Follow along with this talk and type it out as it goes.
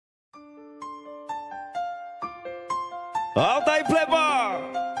Alta aí,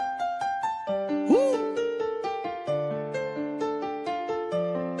 playboy!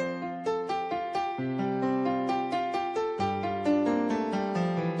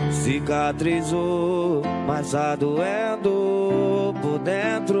 Cicatrizou, mas tá doendo por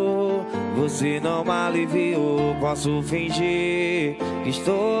dentro. Você não me aliviou. Posso fingir que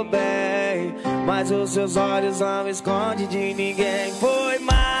estou bem, mas os seus olhos não me escondem de ninguém. Foi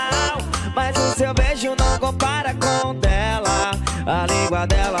mal, mas o seu beijo não compara com o dela. A língua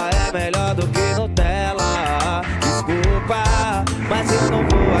dela é melhor do que Nutella. Desculpa, mas eu não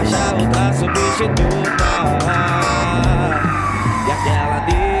vou achar outra substituta. E aquela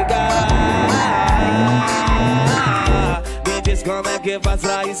nega, me diz como é que faz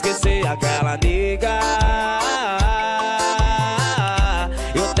pra esquecer aquela nega.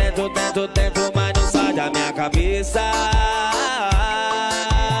 Eu tento, mas não sai da minha cabeça.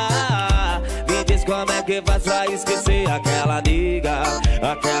 Me diz como é que faz pra esquecer aquela nega.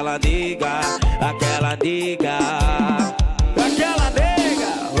 Aquela nega, aquela nega. Aquela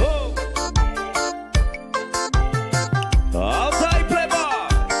nega, oh. Alta aí, playboy.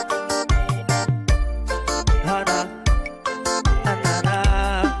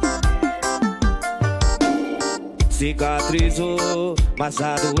 Cicatrizou, mas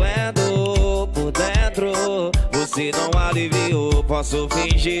tá doendo por dentro. Você não aliviou. Posso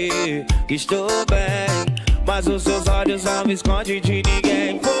fingir que estou bem, mas os seus olhos não me escondem de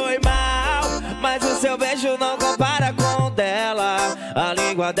ninguém. Foi mal, mas o seu beijo não compara com o dela. A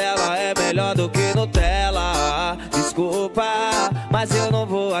língua dela é melhor do que Nutella. Desculpa, mas eu não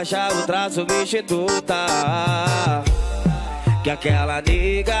vou achar outra substituta que aquela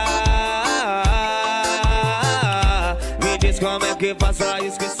nega. Me diz como é que faz pra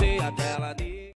esquecer aquela nega.